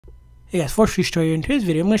Hey guys, force restart here. In today's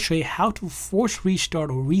video, I'm going to show you how to force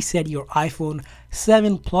restart or reset your iPhone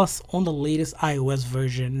 7 Plus on the latest iOS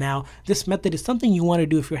version. Now, this method is something you want to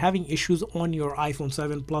do if you're having issues on your iPhone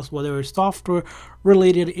 7 Plus, whether it's software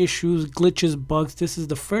related issues, glitches, bugs. This is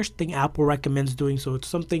the first thing Apple recommends doing, so it's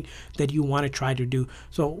something that you want to try to do.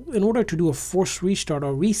 So in order to do a force restart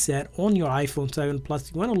or reset on your iPhone 7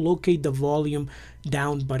 Plus, you want to locate the volume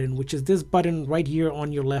down button, which is this button right here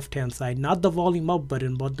on your left hand side, not the volume up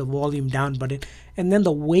button but the volume down button, and then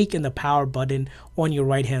the wake and the power button on your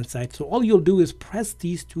right hand side. So all you'll do is press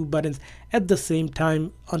these two buttons at the same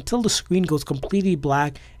time until the screen goes completely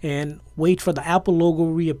black and wait for the Apple logo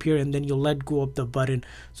reappear, and then you'll let go of the button.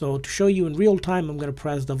 So to show you in real time, I'm going to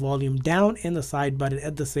press the volume down and the side button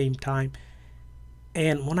at the same time.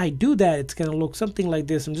 And when I do that, it's going to look something like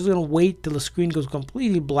this. I'm just going to wait till the screen goes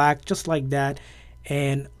completely black, just like that.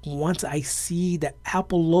 And once I see the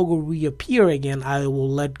Apple logo reappear again, I will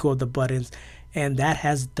let go of the buttons. And that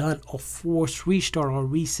has done a force restart or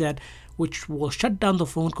reset, which will shut down the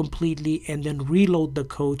phone completely and then reload the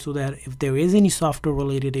code so that if there is any software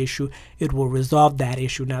related issue, it will resolve that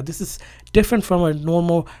issue. Now, this is different from a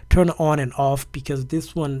normal turn on and off because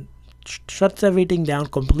this one shuts everything down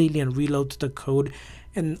completely and reloads the code,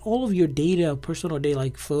 and all of your data, personal data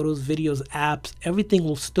like photos, videos, apps, everything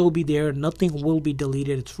will still be there. Nothing will be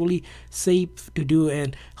deleted. It's really safe to do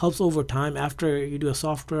and helps over time after you do a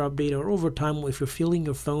software update, or over time if you're feeling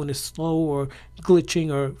your phone is slow or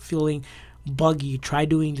glitching or feeling buggy, try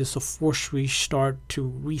doing this a force restart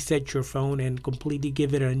to reset your phone and completely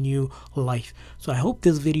give it a new life. So I hope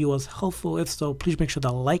this video was helpful. If so, please make sure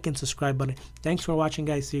to like and subscribe button. Thanks for watching,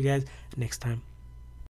 guys. See you guys next time.